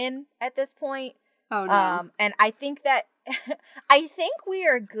into an inn at this point. Oh no. And I think that we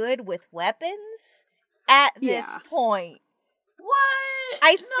are good with weapons at this point. What?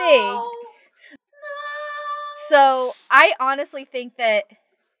 I think. So I honestly think that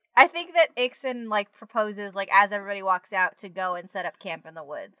Ixen proposes as everybody walks out to go and set up camp in the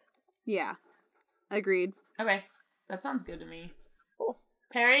woods. Yeah, agreed. Okay, That sounds good to me. Cool.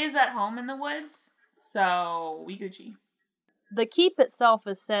 Perry is at home in the woods, so we Gucci. The keep itself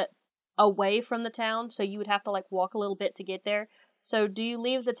is set away from the town, so you would have to like walk a little bit to get there. So do you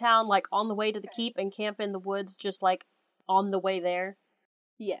leave the town like on the way to the keep and camp in the woods just like on the way there?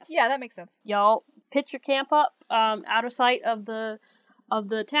 Yes. Yeah, that makes sense. Y'all pitch your camp up out of sight of the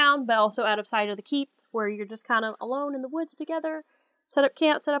town, but also out of sight of the keep, where you're just kind of alone in the woods together. Set up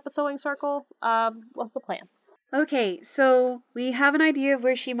camp, set up a sewing circle. What's the plan? Okay, so we have an idea of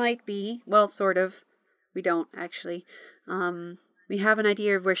where she might be. Well, sort of. We don't, actually. We have an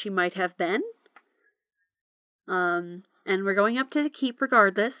idea of where she might have been. And we're going up to the keep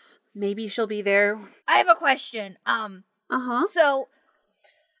regardless. Maybe she'll be there. I have a question. Uh-huh. So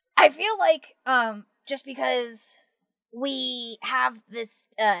I feel like just because we have this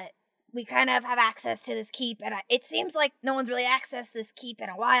we kind of have access to this keep, and it seems like no one's really accessed this keep in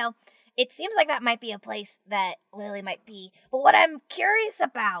a while. It seems like that might be a place that Lily might be. But what I'm curious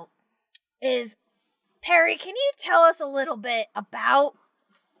about is, Perry, can you tell us a little bit about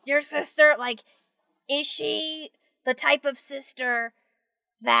your sister? Like, is she the type of sister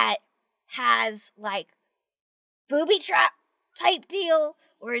that has, like, booby trap type deal?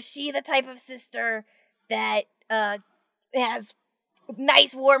 Or is she the type of sister that has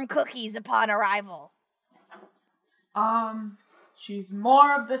nice warm cookies upon arrival? She's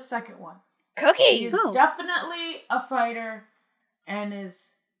more of the second one. Cookies? She's definitely a fighter and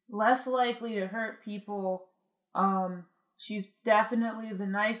is less likely to hurt people. She's definitely the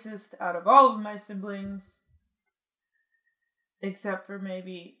nicest out of all of my siblings. Except for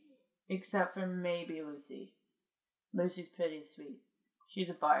maybe Lucy. Lucy's pretty sweet. She's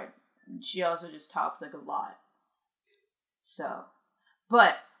a bard. And she also just talks like a lot. So,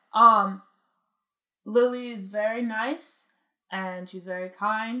 but, Lily is very nice, and she's very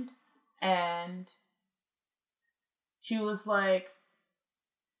kind, and she's like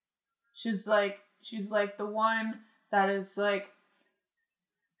the one that is like,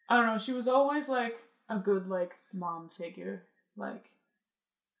 I don't know, she was always like a good like mom figure, like,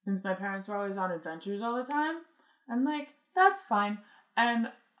 since my parents were always on adventures all the time, and like, that's fine.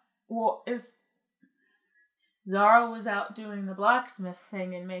 And well, Zara was out doing the blacksmith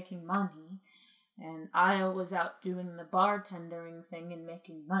thing and making money, and Aya was out doing the bartendering thing and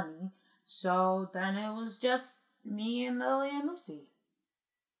making money, so then it was just me and Lily and Lucy.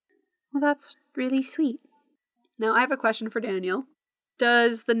 Well, that's really sweet. Now, I have a question for Daniel.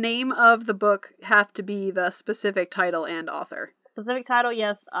 Does the name of the book have to be the specific title and author? Specific title,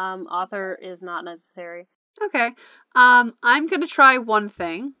 yes. Author is not necessary. Okay. I'm gonna try one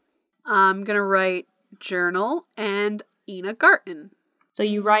thing. I'm gonna write Journal and Ina Garten. So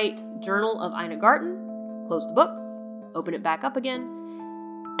you write Journal of Ina Garten, close the book, open it back up again,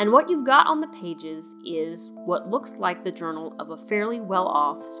 and what you've got on the pages is what looks like the journal of a fairly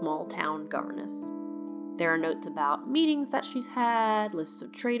well-off small-town governess. There are notes about meetings that she's had, lists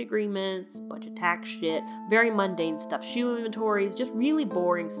of trade agreements, bunch of tax shit, very mundane stuff, shoe inventories, just really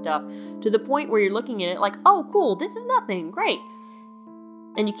boring stuff, to the point where you're looking at it like, oh cool, this is nothing, great.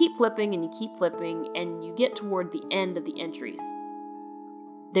 And you keep flipping and you keep flipping, and you get toward the end of the entries.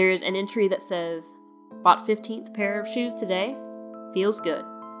 There's an entry that says, bought 15th pair of shoes today, feels good.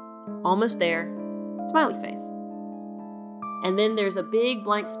 Almost there, smiley face. And then there's a big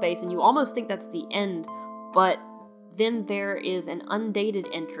blank space, and you almost think that's the end, but then there is an undated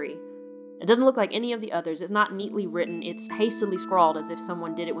entry. It doesn't look like any of the others. It's not neatly written. It's hastily scrawled as if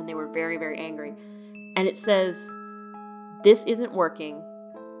someone did it when they were very, very angry. And it says, this isn't working.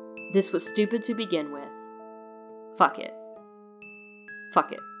 This was stupid to begin with. Fuck it.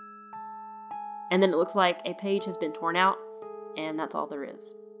 Fuck it. And then it looks like a page has been torn out, and that's all there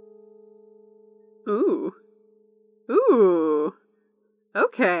is. Ooh.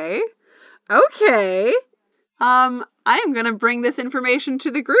 Okay. I am gonna bring this information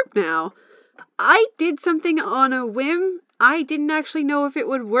to the group now. I did something on a whim. I didn't actually know if it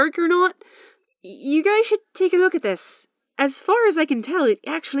would work or not. You guys should take a look at this. As far as I can tell, it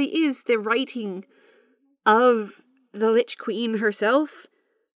actually is the writing of the Lich Queen herself.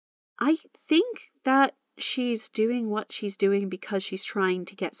 I think that she's doing what she's doing because she's trying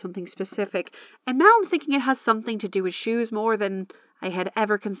to get something specific. And now I'm thinking it has something to do with shoes more than I had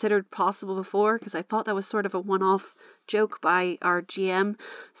ever considered possible before, because I thought that was sort of a one-off joke by our GM.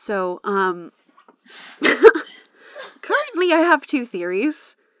 So, currently I have two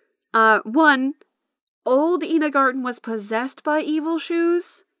theories. One, old Ina Garten was possessed by evil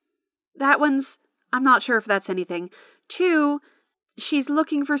shoes. That one's, I'm not sure if that's anything. Two, she's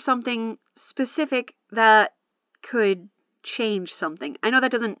looking for something specific that could change something. I know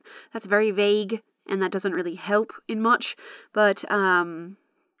that's very vague, and that doesn't really help in much. But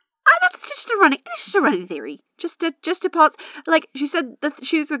that's just a running theory. Just to pause. Like, she said the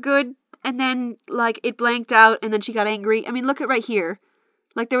shoes were good, and then like it blanked out, and then she got angry. I mean, look at right here.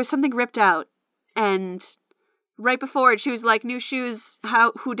 Like, there was something ripped out, and right before it, she was like, "New shoes.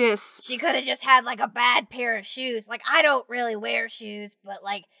 Who dis?" She could have just had like a bad pair of shoes. Like, I don't really wear shoes, but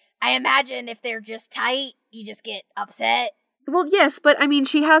like, I imagine if they're just tight, you just get upset. Well, yes, but I mean,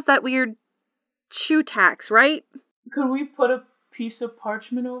 she has that weird shoe tax, right? Could we put a piece of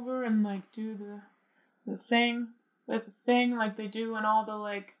parchment over and like do the thing like they do in all the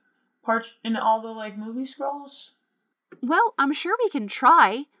like movie scrolls? Well, I'm sure we can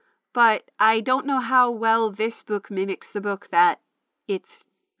try, but I don't know how well this book mimics the book that it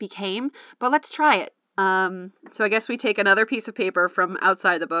became, but let's try it. So I guess we take another piece of paper from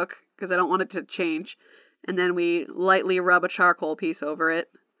outside the book, because I don't want it to change, and then we lightly rub a charcoal piece over it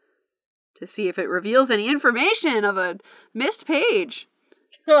to see if it reveals any information of a missed page.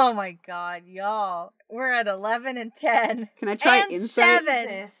 Oh my god, y'all. We're at 11 and 10. Can I try and insight? 7.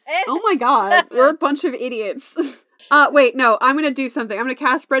 And Oh my god, 7. we're a bunch of idiots. Wait, no, I'm gonna do something. I'm gonna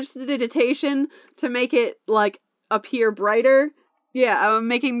cast Prestidigitation to make it, like, appear brighter. Yeah, I'm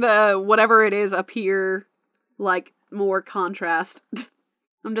making the whatever it is appear, like, more contrast.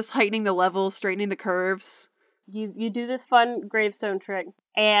 I'm just heightening the levels, straightening the curves. You do this fun gravestone trick,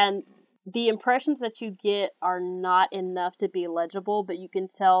 and the impressions that you get are not enough to be legible, but you can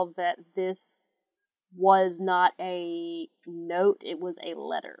tell that this was not a note, it was a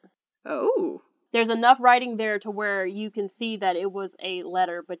letter. Oh. There's enough writing there to where you can see that it was a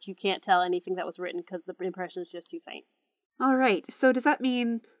letter, but you can't tell anything that was written because the impression is just too faint. Alright, so does that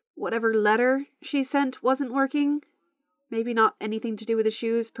mean whatever letter she sent wasn't working? Maybe not anything to do with the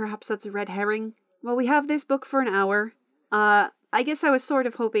shoes, perhaps that's a red herring? Well, we have this book for an hour. I guess I was sort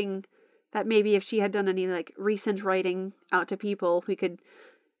of hoping that maybe if she had done any, like, recent writing out to people, we could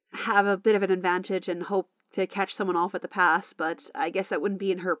have a bit of an advantage and hope to catch someone off at the pass, but I guess that wouldn't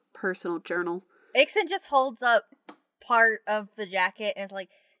be in her personal journal. Ixon just holds up part of the jacket and is like,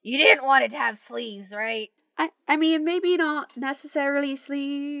 you didn't want it to have sleeves, right? I mean, maybe not necessarily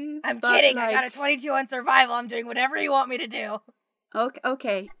sleeves. I'm but kidding. like... I got a 22 on survival. I'm doing whatever you want me to do.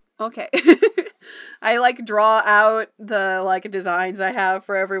 Okay. I, like, draw out the, like, designs I have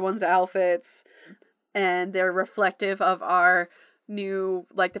for everyone's outfits, and they're reflective of our new,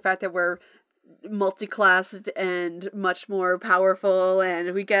 like, the fact that we're multi-classed and much more powerful,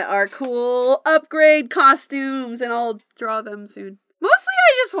 and we get our cool upgrade costumes, and I'll draw them soon. Mostly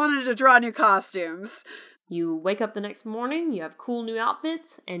I just wanted to draw new costumes. You wake up the next morning, you have cool new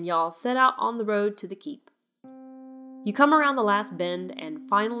outfits, and y'all set out on the road to the keep. You come around the last bend and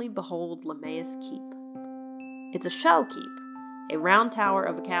finally behold Lemaeus Keep. It's a shell keep, a round tower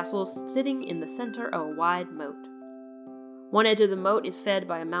of a castle sitting in the center of a wide moat. One edge of the moat is fed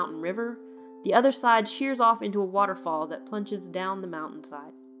by a mountain river, the other side shears off into a waterfall that plunges down the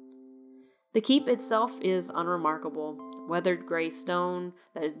mountainside. The keep itself is unremarkable, weathered gray stone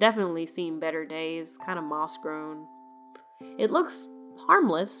that has definitely seen better days, kind of moss-grown. It looks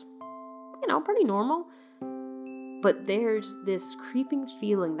harmless, pretty normal, but there's this creeping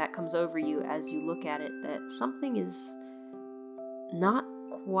feeling that comes over you as you look at it that something is not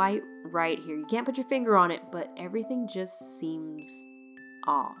quite right here. You can't put your finger on it, but everything just seems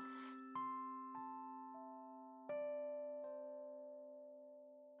off.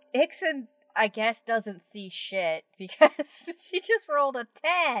 Ixon, I guess, doesn't see shit because she just rolled a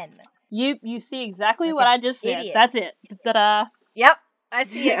 10. You see exactly what I just said. Idiot. That's it. Ta-da. Yep, I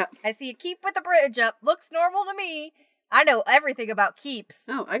see it. I see a keep with a bridge up. Looks normal to me. I know everything about keeps.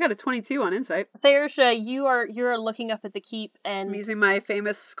 Oh, I got a 22 on insight. Saoirse, you're looking up at the keep, and I'm using my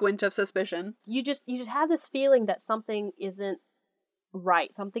famous squint of suspicion. You just have this feeling that something isn't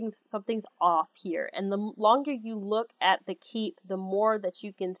right. Something's off here. And the longer you look at the keep, the more that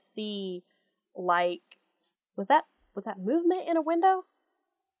you can see, like, was that movement in a window?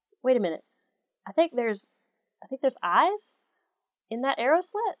 Wait a minute. I think there's eyes in that arrow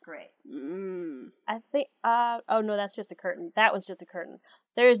slit. Great. I think oh no, that's just a curtain. That was just a curtain.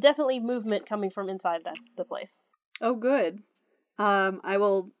 There is definitely movement coming from inside the place. Oh, good. I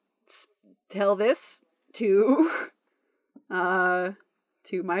will tell this to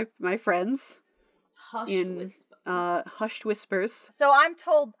my friends hushed whispers. So I'm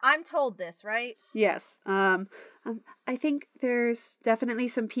told this, right? Yes. I think there's definitely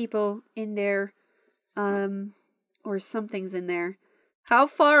some people in there, or something's in there. How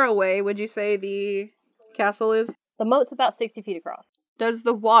far away would you say the castle is? The moat's about 60 feet across. Does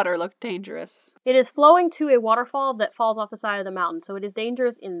the water look dangerous? It is flowing to a waterfall that falls off the side of the mountain, so it is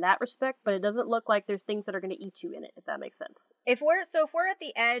dangerous in that respect, but it doesn't look like there's things that are going to eat you in it, if that makes sense. If we're at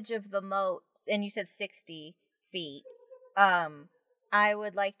the edge of the moat, and you said 60 feet, I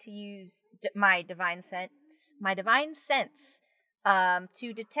would like to use my divine sense,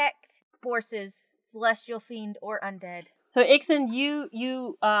 to detect forces, celestial, fiend, or undead. So Ixen,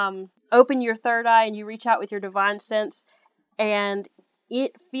 you open your third eye and you reach out with your divine sense, and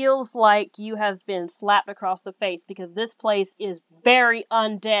it feels like you have been slapped across the face because this place is very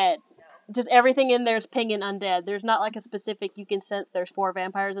undead. Just everything in there is pinging undead. There's not like a specific you can sense there's 4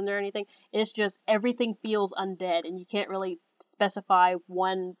 vampires in there or anything. It's just everything feels undead, and you can't really specify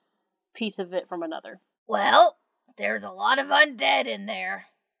one piece of it from another. Well, there's a lot of undead in there.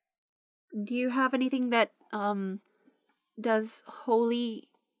 Do you have anything that does holy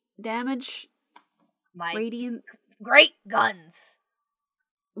damage? My Radiant? great guns.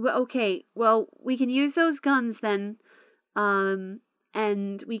 Well, okay. Well, we can use those guns then.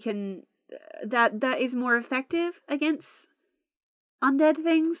 And we can that is more effective against undead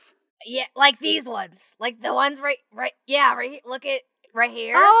things. Yeah, like these ones. Like the ones right look at right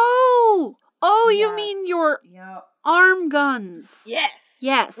here. Oh, you Yes. mean your Yep. arm guns? Yes.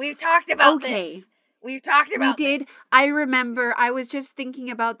 Yes. We've talked about Okay. this. We've talked about We did. this. I remember. I was just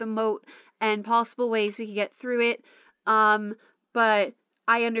thinking about the moat and possible ways we could get through it. But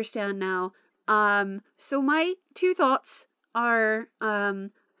I understand now. So my 2 thoughts are,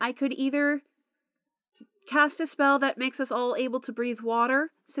 I could either cast a spell that makes us all able to breathe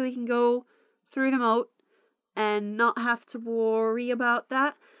water, so we can go through the moat and not have to worry about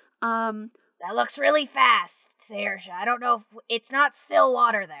that. That looks really fast, Saoirse. I don't know if it's not still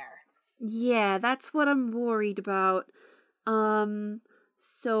water there. Yeah, that's what I'm worried about.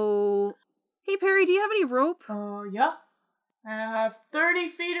 So, hey Perry, do you have any rope? Yeah. I have 30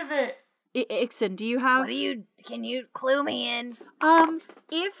 feet of it. Ixen, do you have? Can you clue me in?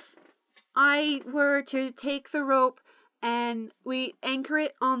 If I were to take the rope and we anchor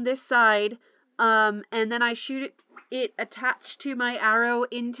it on this side, and then I shoot it attached to my arrow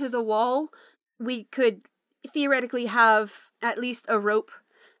into the wall, we could theoretically have at least a rope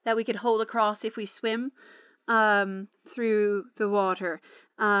that we could hold across if we swim, through the water.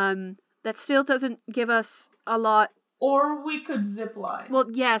 That still doesn't give us a lot. Or we could zip line. Well,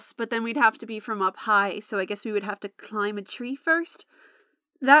 yes, but then we'd have to be from up high, so I guess we would have to climb a tree first.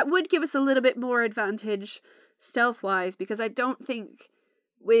 That would give us a little bit more advantage stealth-wise, because I don't think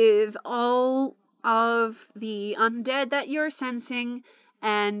with all of the undead that you're sensing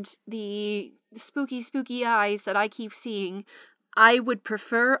and the spooky eyes that I keep seeing, I would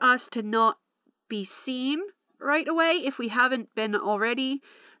prefer us to not be seen right away if we haven't been already.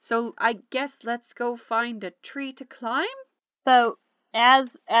 So I guess let's go find a tree to climb? So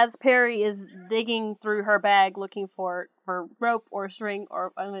as Perry is digging through her bag looking for rope or string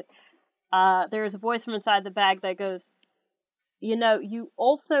or there is a voice from inside the bag that goes, "You know, you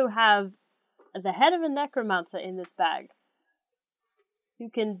also have the head of a necromancer in this bag who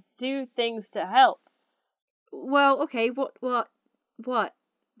can do things to help." Well, okay, what?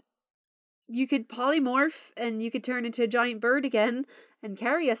 You could polymorph and you could turn into a giant bird again and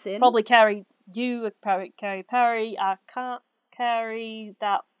carry us in. Probably carry you, carry Perry. I can't carry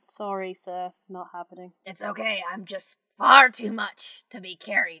that. Sorry, sir. Not happening. It's okay. I'm just far too much to be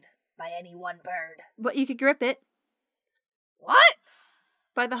carried by any one bird. But you could grip it. What?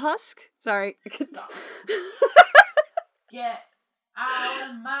 By the husk? Sorry. Stop. Get out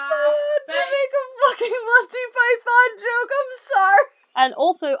of my To face. make a fucking Monty Python joke, I'm sorry. And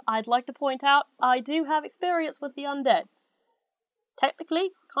also, I'd like to point out, I do have experience with the undead.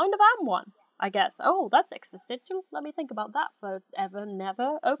 Technically, kind of am one, I guess. Oh, that's existential. Let me think about that forever,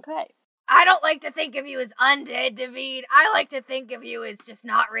 never. Okay. I don't like to think of you as undead, David. I like to think of you as just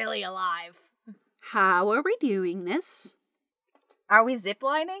not really alive. How are we doing this? Are we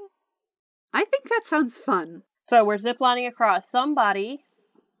ziplining? I think that sounds fun. So we're ziplining across. Somebody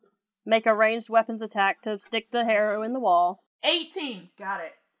make a ranged weapons attack to stick the arrow in the wall. 18. Got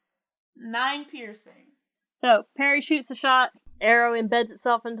it. 9 piercing. So Perry shoots the shot. Arrow embeds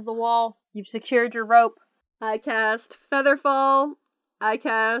itself into the wall. You've secured your rope. I cast Featherfall. I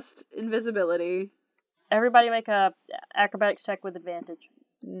cast Invisibility. Everybody make a acrobatics check with advantage.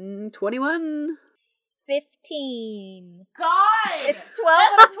 21. 15. God! It's 12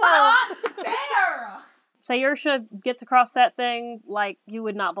 and a 12. Not fair! Saoirse gets across that thing like you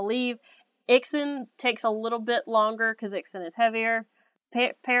would not believe. Ixen takes a little bit longer because Ixen is heavier.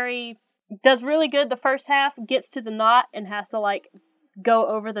 Perry does really good the first half, gets to the knot and has to go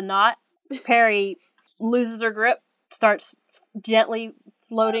over the knot. Perry loses her grip starts gently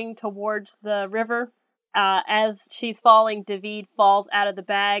floating towards the river. As she's falling, David falls out of the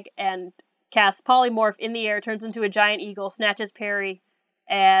bag and casts polymorph in the air, turns into a giant eagle, snatches Perry,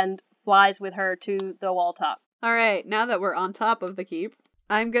 and flies with her to the wall top. Alright, now that we're on top of the keep,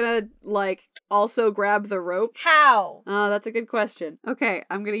 I'm gonna, also grab the rope. How? Oh, that's a good question. Okay,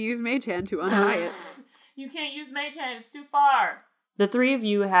 I'm gonna use Mage Hand to untie it. You can't use Mage Hand, it's too far. The three of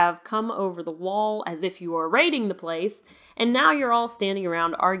you have come over the wall as if you are raiding the place, and now you're all standing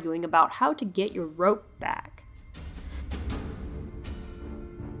around arguing about how to get your rope back.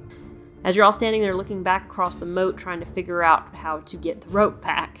 As you're all standing there looking back across the moat trying to figure out how to get the rope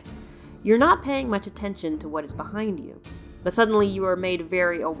back, you're not paying much attention to what is behind you. But suddenly you are made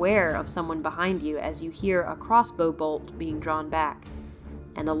very aware of someone behind you as you hear a crossbow bolt being drawn back,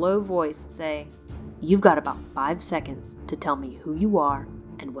 and a low voice say, "You've got about 5 seconds to tell me who you are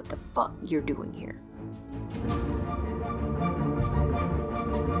and what the fuck you're doing here."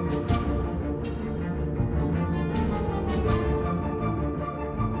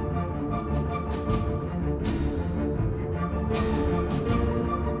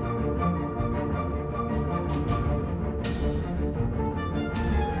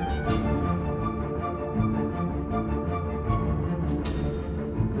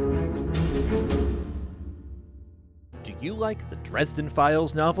 Do you like the Dresden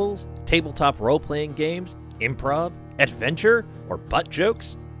Files novels, tabletop role-playing games, improv, adventure, or butt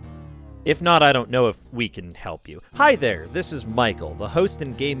jokes? If not, I don't know if we can help you. Hi there, this is Michael, the host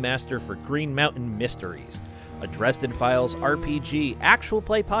and game master for Green Mountain Mysteries, a Dresden Files RPG actual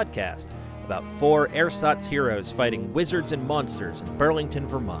play podcast about 4 ersatz heroes fighting wizards and monsters in Burlington,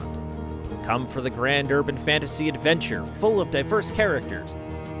 Vermont. Come for the grand urban fantasy adventure full of diverse characters.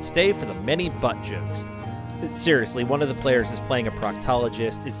 Stay for the many butt jokes. Seriously, one of the players is playing a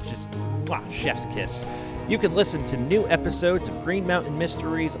proctologist. It's just chef's kiss. You can listen to new episodes of Green Mountain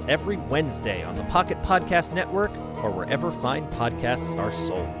Mysteries every Wednesday on the Pocket Podcast Network or wherever fine podcasts are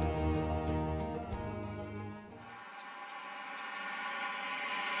sold.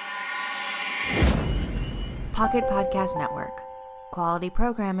 Pocket Podcast Network. Quality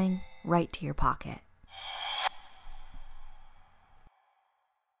programming right to your pocket.